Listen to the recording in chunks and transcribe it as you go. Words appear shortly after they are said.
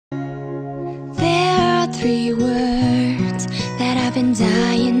3 words that I've been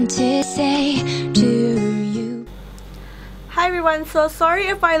dying to say to you. Hi everyone, so sorry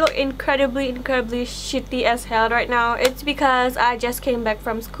if I look incredibly shitty as hell right now. It's because I just came back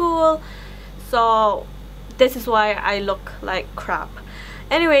from school, so this is why I look like crap.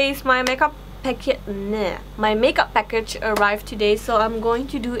 Anyways, my makeup package arrived today, so I'm going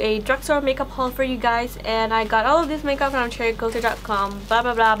to do a drugstore makeup haul for you guys. And I got all of this makeup from cherryculture.com, blah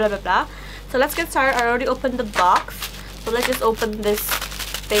blah blah blah blah blah. So let's get started. I already opened the box, so let's just open this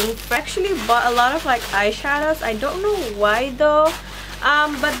thing. I actually bought a lot of like eyeshadows. I don't know why though,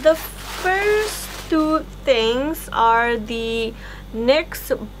 but the first two things are the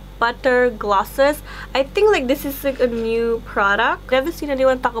NYX butter glosses. I think like this is like a new product. Never seen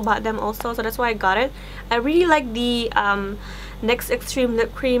anyone talk about them also, so that's why I got it. I really like the NYX extreme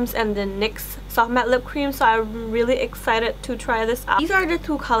lip creams and the NYX soft matte lip cream, so I'm really excited to try this out. These are the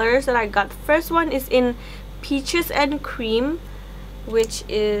two colors that I got. The first one is in peaches and cream, which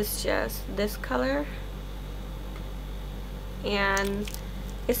is just this color, and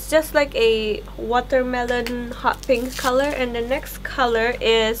it's just like a watermelon hot pink color. And the next color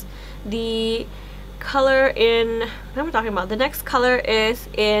is the color in, what am I talking about? The next color is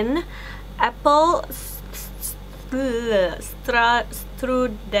in apple strudel.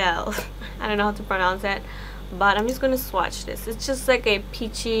 I don't know how to pronounce it, but I'm just gonna swatch this. It's just like a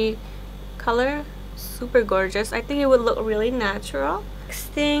peachy color, super gorgeous. I think it would look really natural. Next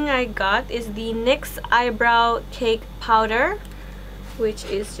thing I got is the NYX eyebrow cake powder, which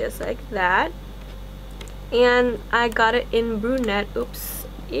is just like that, and I got it in brunette. Oops,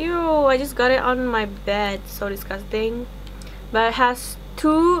 ew, I just got it on my bed, so disgusting. But it has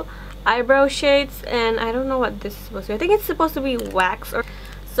two eyebrow shades, and I don't know what this is supposed to be. I think it's supposed to be wax, or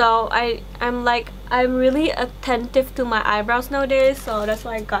so I'm really attentive to my eyebrows nowadays, so that's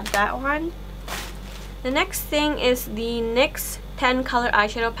why I got that one. The next thing is the NYX 10 color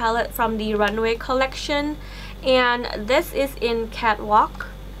eyeshadow palette from the Runway collection, and this is in Catwalk.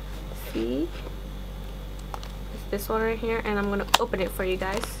 See, it's this one right here, and I'm gonna open it for you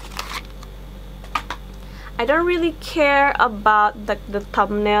guys. I don't really care about the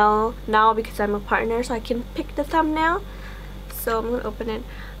thumbnail now because I'm a partner, so I can pick the thumbnail. So I'm gonna open it.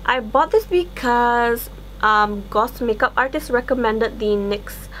 I bought this because Ghost makeup artist recommended the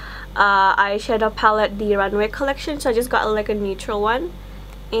NYX eyeshadow palette, the Runway collection, so I just got like a neutral one,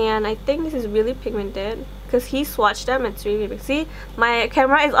 and I think this is really pigmented because he swatched them. It's really big. See, my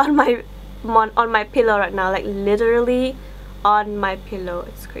camera is on my pillow right now, like literally on my pillow.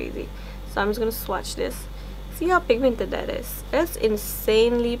 It's crazy. So I'm just gonna swatch this. See how pigmented that is? It's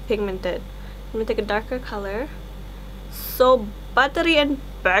insanely pigmented. I'm gonna take a darker color. So buttery and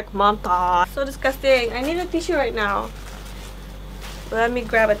pigmented. So disgusting. I need a tissue right now. Let me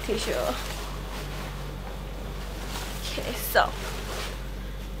grab a tissue. Okay, so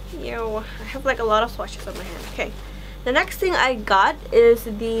I have like a lot of swatches on my hand. Okay, the next thing I got is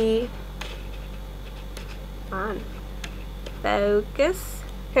the focus.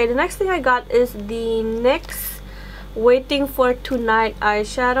 Okay, the next thing I got is the NYX Waiting for Tonight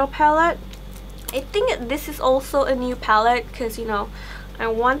eyeshadow palette. I think this is also a new palette because, you know, I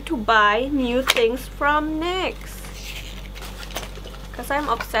want to buy new things from NYX because I'm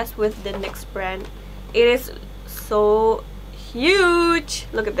obsessed with the NYX brand. It is so huge.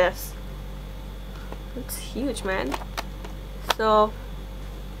 Look at this. It's huge, man. So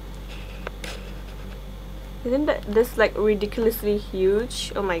isn't this like ridiculously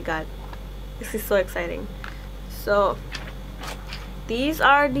huge? Oh my god, this is so exciting. So these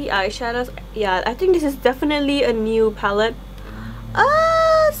are the eyeshadows. Yeah, I think this is definitely a new palette.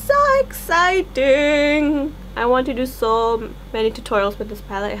 So exciting. I want to do so many tutorials with this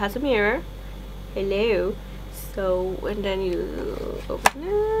palette. It has a mirror. Hello. So, and then you open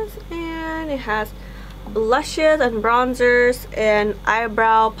this, and it has blushes and bronzers and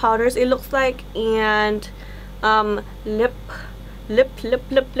eyebrow powders, it looks like, and lip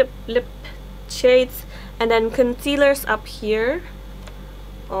shades, and then concealers up here.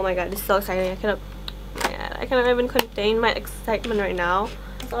 Oh my god, this is so exciting. I cannot even contain my excitement right now.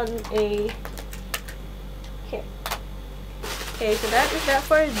 It's on a okay, so that is that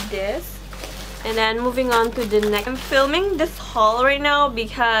for this. And then moving on to the next. I'm filming this haul right now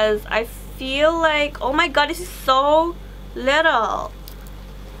because I feel like, oh my god, this is so little.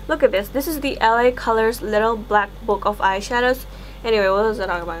 Look at this. This is the LA Colors little black book of eyeshadows. Anyway, what was I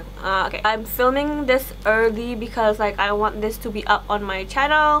talking about? Okay, I'm filming this early because like I want this to be up on my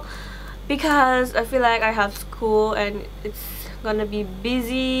channel because I feel like I have school and it's gonna be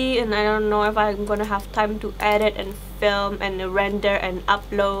busy, and I don't know if I'm gonna have time to edit and film and render and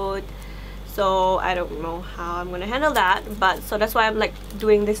upload. so I don't know how I'm gonna handle that, but so that's why I'm like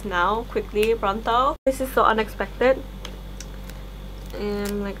doing this now quickly, pronto. This is so unexpected.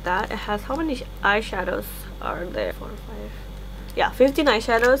 And like that, it has how many eyeshadows are there? 4, 5, yeah, 15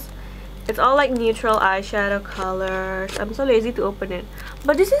 eyeshadows. It's all like neutral eyeshadow colors. I'm so lazy to open it,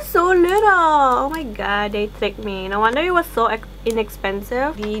 but this is so little. Oh my god, they tricked me. No wonder it was so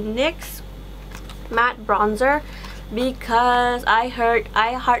inexpensive. The NYX matte bronzer, because I heard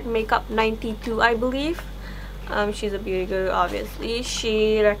I Heart Makeup 92, I believe, she's a beauty guru, obviously.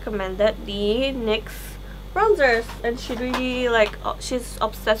 She recommended the NYX bronzers, and she really like, she's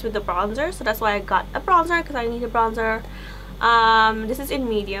obsessed with the bronzer, so that's why I got a bronzer, because I need a bronzer. This is in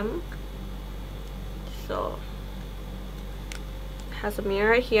medium, so it has a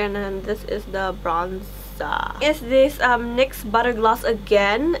mirror right here, and then this is the bronzer. Is this NYX Butter Gloss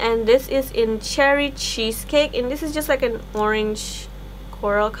again, and this is in Cherry Cheesecake, and this is just like an orange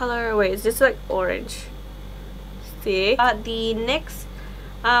coral color. Wait, it's just like orange. See, got the NYX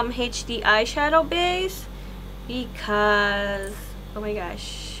HD eyeshadow base, because oh my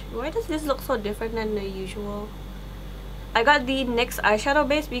gosh, why does this look so different than the usual? I got the NYX eyeshadow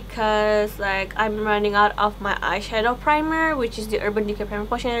base because like I'm running out of my eyeshadow primer, which is the Urban Decay Primer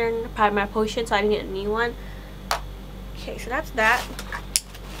Potion, so I need a new one. Okay, so that's that.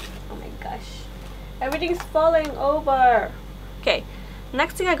 Oh my gosh, everything's falling over. Okay,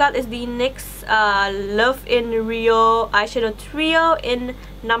 next thing I got is the NYX Love in Rio eyeshadow trio in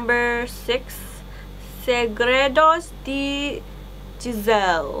number 6, Segredos de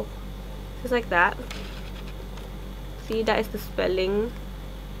Giselle. Just like that. See, that is the spelling.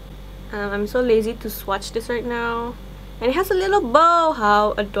 I'm so lazy to swatch this right now. And it has a little bow.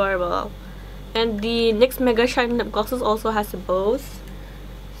 How adorable. And the NYX Mega Shine Lip Glosses also has the bows.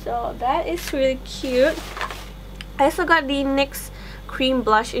 So that is really cute. I also got the NYX Cream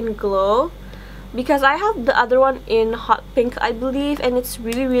Blush in Glow, because I have the other one in hot pink, I believe, and it's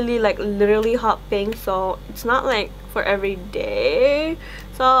really like literally hot pink, so it's not like for every day.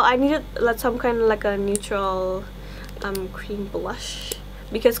 So I needed like some kind of like a neutral cream blush,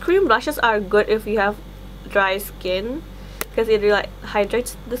 because cream blushes are good if you have dry skin, because it really like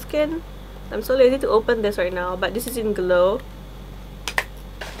hydrates the skin. I'm so lazy to open this right now, but this is in Glow.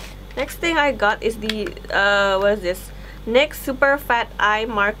 Next thing I got is the what is this, NYX Super Fat Eye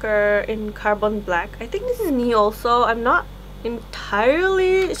Marker in Carbon Black. I think this is new also. I'm not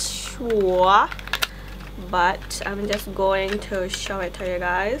entirely sure, but I'm just going to show it to you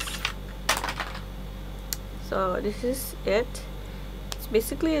guys. So this is it. It's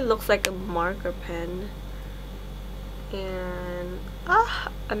basically, it looks like a marker pen, and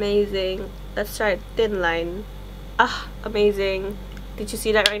amazing. Let's try it. Thin line. Amazing. Did you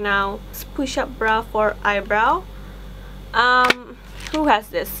see that right now? Push up brow for eyebrow. Who has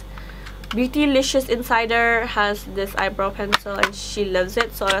this? Beautylicious Insider has this eyebrow pencil, and she loves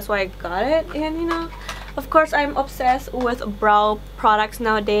it, so that's why I got it. And you know, of course, I'm obsessed with brow products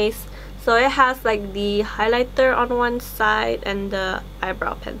nowadays. So it has like the highlighter on one side and the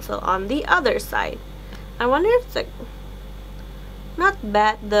eyebrow pencil on the other side. I wonder if it's like not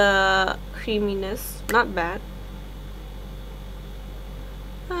bad, the creaminess, not bad.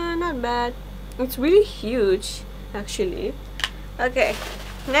 Not bad. It's really huge actually. Okay,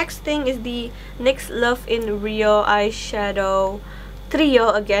 next thing is the NYX Love in Rio eyeshadow trio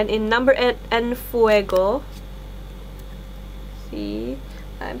again in number 8 and Fuego. See,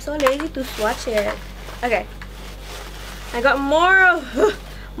 I'm so lazy to swatch it. Okay, I got more of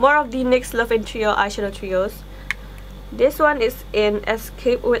the NYX Love in Trio eyeshadow trios. This one is in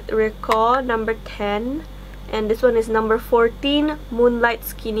Escape with Rico number 10, and this one is number 14, Moonlight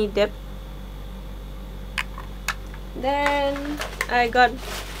Skinny Dip. Then I got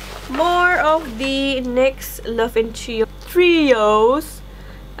more of the NYX Love in Trio trios.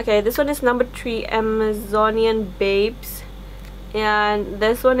 Okay, this one is number 3, Amazonian Babes, and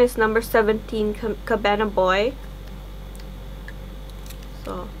this one is number 17, Cabana Boy.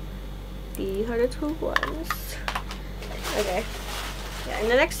 So these are the two ones. Okay, yeah, and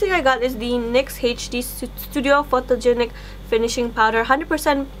the next thing I got is the NYX HD Studio Photogenic Finishing Powder,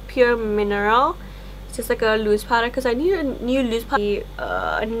 100% pure mineral. It's just like a loose powder because I need a new loose powder. The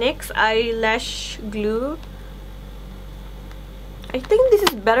NYX eyelash glue. I think this is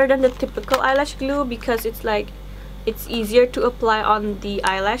better than the typical eyelash glue because it's like, it's easier to apply on the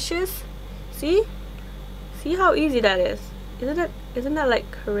eyelashes. See how easy that is. Isn't that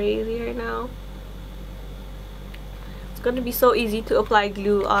like crazy right now? It's going to be so easy to apply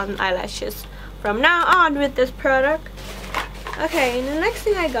glue on eyelashes from now on with this product. Okay, and the next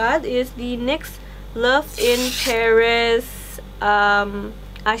thing I got is the NYX Love in Paris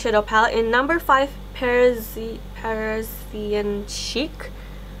eyeshadow palette in number 5 Parisian Chic,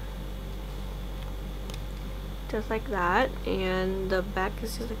 just like that, and the back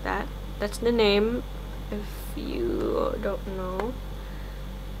is just like that. That's the name if you don't know,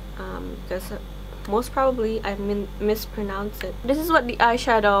 because most probably I mispronounced it. This is what the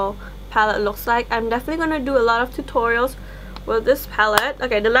eyeshadow palette looks like. I'm definitely gonna do a lot of tutorials with this palette.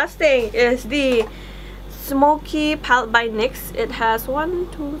 Okay, the last thing is the Smoky palette by NYX. It has 1,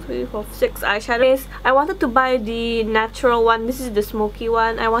 2, 3, 4, 6 eyeshadows. I wanted to buy the natural one. This is the smoky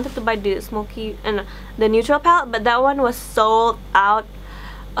one. I wanted to buy the smoky and the neutral palette, but that one was sold out.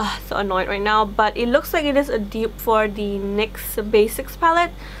 So annoyed right now, but it looks like it is a dupe for the NYX Basics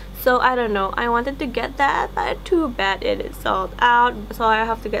palette, so I don't know. I wanted to get that, but too bad it is sold out, so I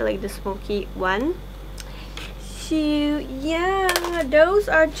have to get like the smoky one. So yeah, those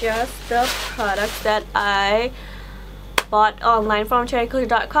are just the products that I bought online from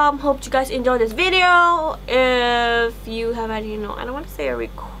cherrycookie.com. Hope you guys enjoyed this video. If you have any, I don't want to say a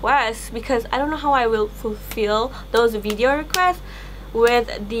request, because I don't know how I will fulfill those video requests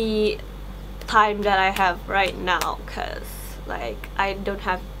with the time that I have right now, because like I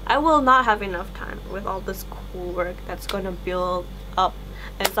will not have enough time with all this cool work that's gonna build up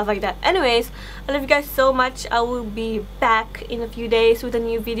and stuff like that. Anyways, I love you guys so much. I will be back in a few days with a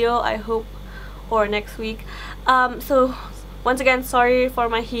new video, I hope, or next week. So once again, sorry for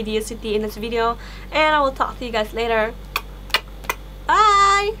my hideousity in this video, and I will talk to you guys later.